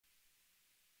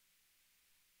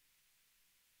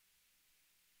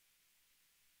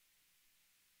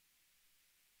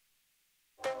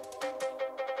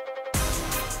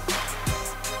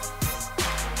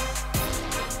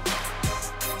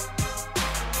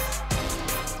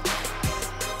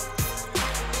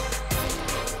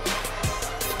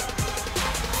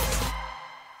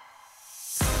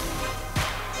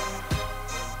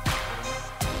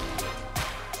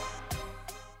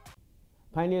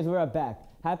Pioneers, we're back.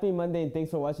 Happy Monday and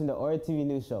thanks for watching the Aura TV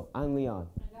News Show. I'm Leon.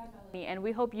 And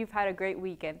we hope you've had a great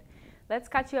weekend. Let's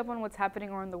catch you up on what's happening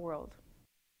around the world.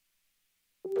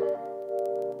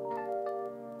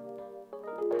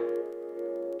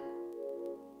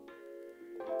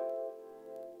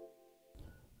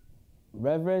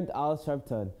 Reverend Al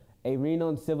Sharpton, a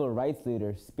renowned civil rights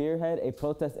leader, spearheaded a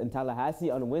protest in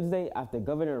Tallahassee on Wednesday after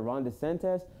Governor Ron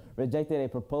DeSantis rejected a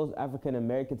proposed African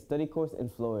American study course in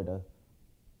Florida.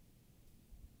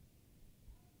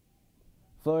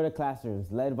 Florida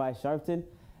classrooms, led by Sharpton,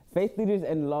 faith leaders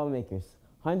and lawmakers.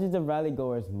 Hundreds of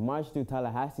rally-goers marched through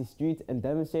Tallahassee streets and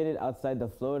demonstrated outside the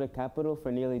Florida Capitol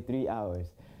for nearly 3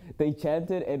 hours. They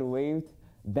chanted and waved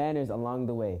banners along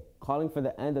the way, calling for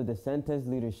the end of DeSantis'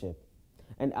 leadership.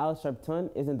 And Al Sharpton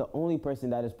isn't the only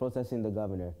person that is protesting the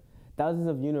governor. Thousands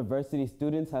of university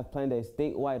students have planned a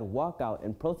statewide walkout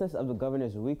in protest of the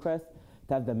governor's request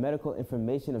to have the medical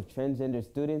information of transgender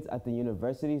students at the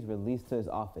universities released to his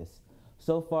office.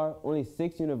 So far, only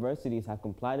 6 universities have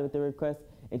complied with the request,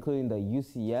 including the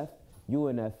UCF,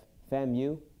 UNF,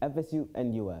 FAMU, FSU,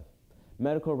 and UF.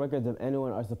 Medical records of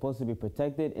anyone are supposed to be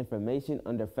protected information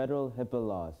under federal HIPAA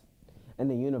laws.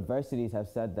 And the universities have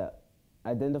said that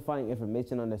identifying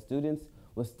information on the students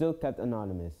was still kept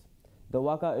anonymous. The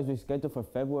walkout is rescheduled for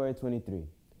February 23.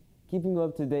 Keeping you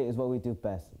up to date is what we do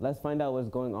best. Let's find out what's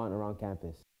going on around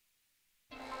campus.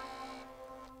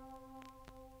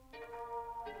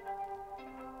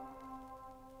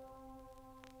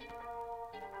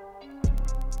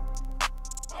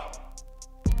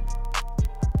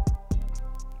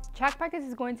 Track practice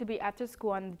is going to be after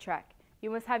school on the track. You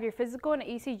must have your physical and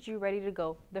ECG ready to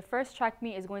go. The first track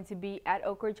meet is going to be at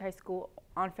Oak Ridge High School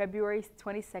on February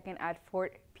 22nd at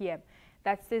 4 p.m.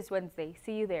 That's this Wednesday.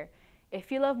 See you there.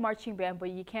 If you love marching band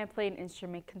but you can't play an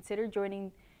instrument, consider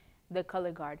joining the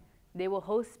Color Guard. They will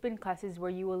host spin classes where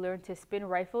you will learn to spin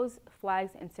rifles,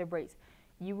 flags, and celebrates.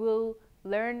 You will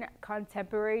learn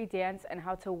contemporary dance and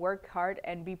how to work hard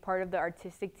and be part of the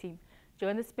artistic team.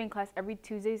 Join the spin class every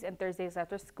Tuesdays and Thursdays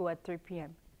after school at 3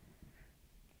 p.m.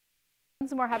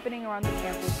 Some more happening around the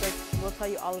campus. We'll tell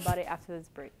you all about it after this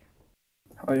break.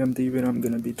 Hi, I'm David. I'm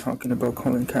going to be talking about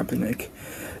Colin Kaepernick.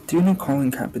 Do you know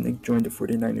Colin Kaepernick joined the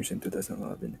 49ers in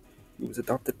 2011? He was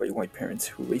adopted by white parents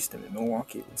who raised him in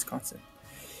Milwaukee, Wisconsin.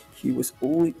 He was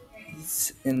always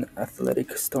an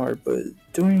athletic star, but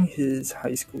during his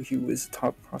high school, he was a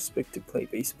top prospect to play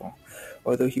baseball.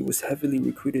 Although he was heavily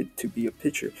recruited to be a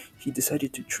pitcher, he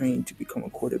decided to train to become a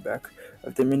quarterback.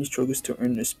 After many struggles to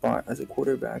earn a spot as a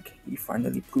quarterback, he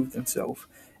finally proved himself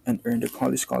and earned a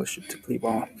college scholarship to play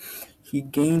ball. He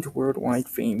gained worldwide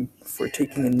fame for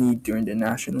taking a knee during the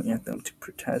national anthem to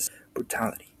protest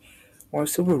brutality. While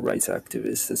civil rights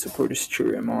activists and supporters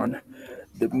cheer him on,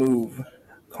 the move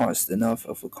caused enough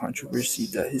of a controversy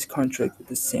that his contract with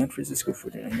the San Francisco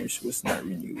 49ers was not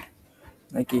renewed.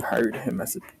 Nike hired him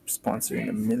as a sponsor in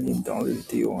 $1 million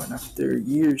deal, and after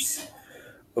years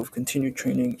of continued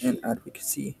training and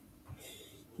advocacy,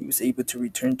 he was able to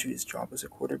return to his job as a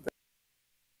quarterback.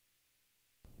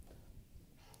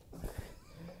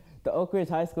 The Oak Ridge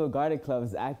High School Garden Club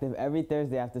is active every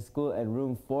Thursday after school at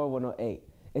room 4108.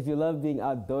 If you love being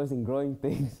outdoors and growing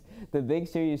things, then make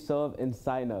sure you show up and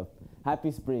sign up.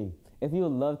 Happy spring. If you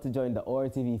would love to join the Aura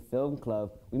TV Film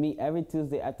Club, we meet every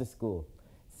Tuesday after school.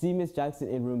 See Miss Jackson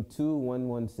in room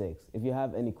 2116 if you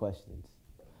have any questions.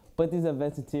 Put these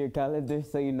events into your calendar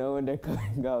so you know when they're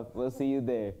coming up. We'll see you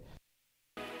there.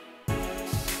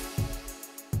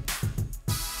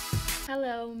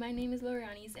 Hello, my name is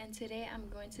Lorianis, and today I'm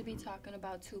going to be talking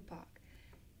about Tupac.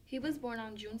 He was born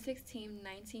on June 16,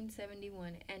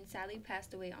 1971, and sadly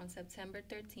passed away on September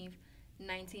 13,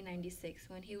 1996,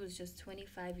 when he was just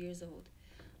 25 years old.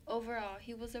 Overall,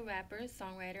 he was a rapper,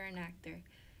 songwriter, and actor.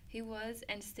 He was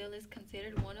and still is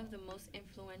considered one of the most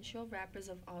influential rappers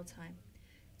of all time.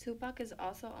 Tupac is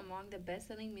also among the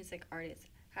best-selling music artists,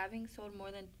 having sold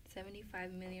more than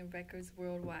 75 million records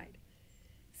worldwide.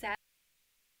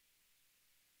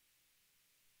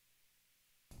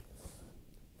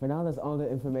 For now, that's all the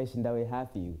information that we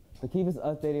have for you. But keep us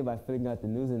updated by filling out the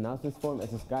news announcements form and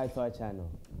subscribe to our channel.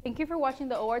 Thank you for watching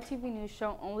the ORTV News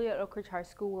Show only at Oak Ridge High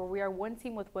School, where we are one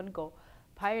team with one goal,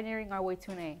 pioneering our way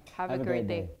to an A. Have a great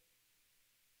day.